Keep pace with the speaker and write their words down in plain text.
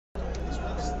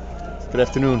Good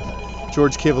afternoon.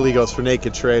 George Cavaligos for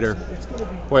Naked Trader.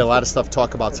 Boy, a lot of stuff to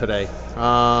talk about today.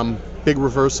 Big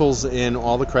reversals in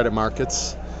all the credit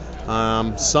markets.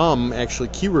 Some actually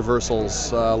key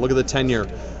reversals. Look at the 10-year.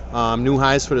 New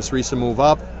highs for this recent move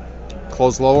up,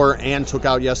 closed lower, and took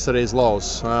out yesterday's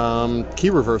lows.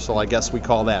 Key reversal, I guess we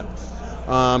call that.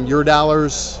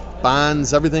 Eurodollars,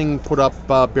 bonds, everything put up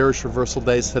bearish reversal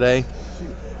days today.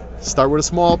 Start with a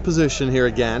small position here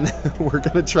again. We're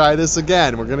going to try this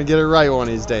again. We're going to get it right one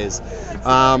of these days.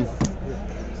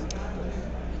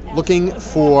 Looking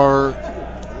for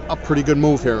a pretty good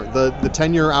move here. The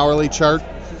 10-year hourly chart,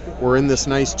 we're in this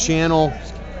nice channel.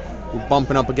 We're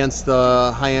bumping up against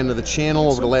the high end of the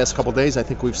channel over the last couple days. I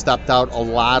think we've stopped out a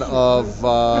lot of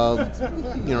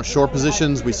short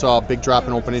positions. We saw a big drop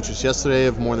in open interest yesterday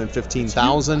of more than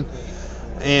 15,000.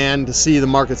 And to see the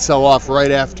market sell off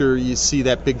right after you see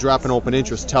that big drop in open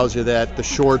interest tells you that the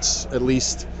shorts, at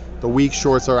least the weak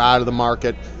shorts, are out of the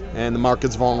market and the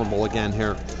market's vulnerable again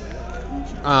here.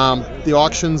 The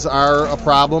auctions are a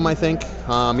problem, I think,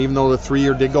 even though the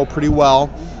 3-year did go pretty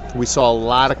well. We saw a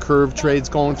lot of curve trades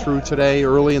going through today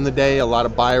early in the day. A lot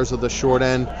of buyers of the short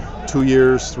end, 2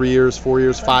 years, 3 years, 4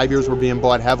 years, 5 years were being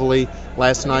bought heavily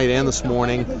last night and this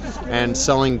morning, and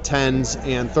selling 10s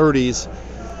and 30s.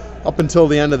 Up until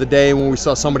the end of the day when we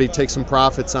saw somebody take some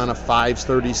profits on a 5s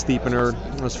 30 steepener.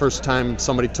 It was the first time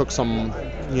somebody took some,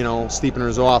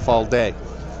 steepeners off all day.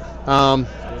 A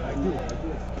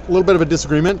little bit of a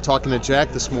disagreement talking to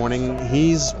Jack this morning.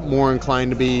 He's more inclined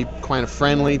to be kind of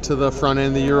friendly to the front end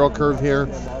of the euro curve here.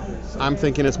 I'm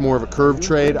thinking it's more of a curve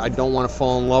trade. I don't want to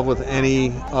fall in love with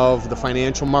any of the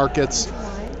financial markets.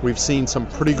 We've seen some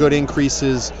pretty good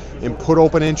increases in put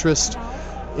open interest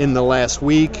in the last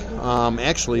week.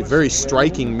 Actually very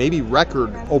striking, maybe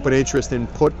record open interest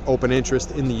and put open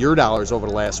interest in the Eurodollars over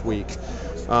the last week.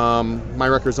 My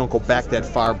records don't go back that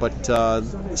far, but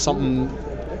something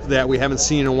that we haven't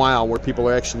seen in a while, where people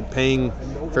are actually paying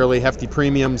fairly hefty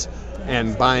premiums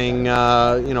and buying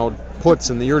puts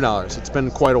in the Eurodollars. It's been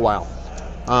quite a while.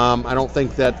 I don't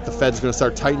think that the Fed's going to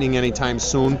start tightening anytime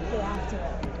soon.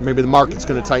 Maybe the market's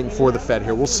going to tighten for the Fed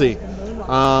here. We'll see.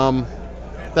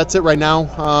 That's it right now.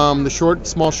 The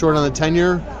small short on the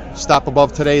 10-year, stop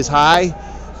above today's high.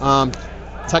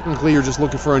 Technically, you're just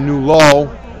looking for a new low.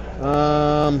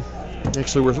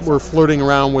 Actually, we're flirting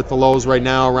around with the lows right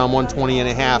now, around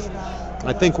 120.5.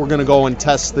 I think we're going to go and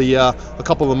test a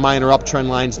couple of the minor uptrend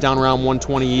lines down around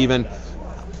 120 even.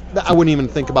 I wouldn't even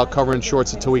think about covering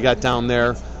shorts until we got down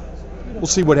there. We'll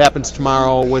see what happens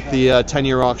tomorrow with the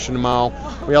 10-year auction tomorrow.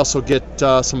 We also get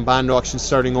some bond auctions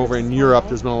starting over in Europe.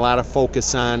 There's been a lot of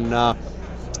focus on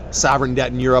sovereign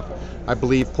debt in Europe. I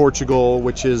believe Portugal,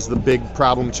 which is the big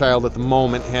problem child at the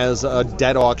moment, has a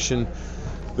debt auction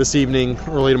this evening,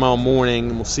 early tomorrow morning,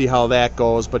 and we'll see how that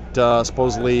goes. But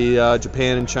supposedly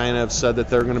Japan and China have said that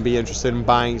they're going to be interested in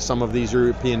buying some of these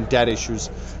European debt issues.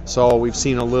 So we've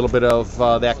seen a little bit of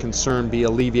that concern be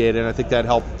alleviated, and I think that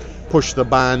helped push the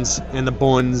bonds and the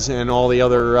bunds and all the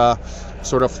other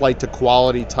sort of flight to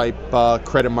quality type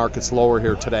credit markets lower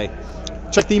here today.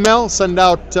 Check the email, send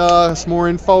out some more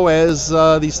info as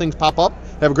these things pop up.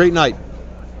 Have a great night.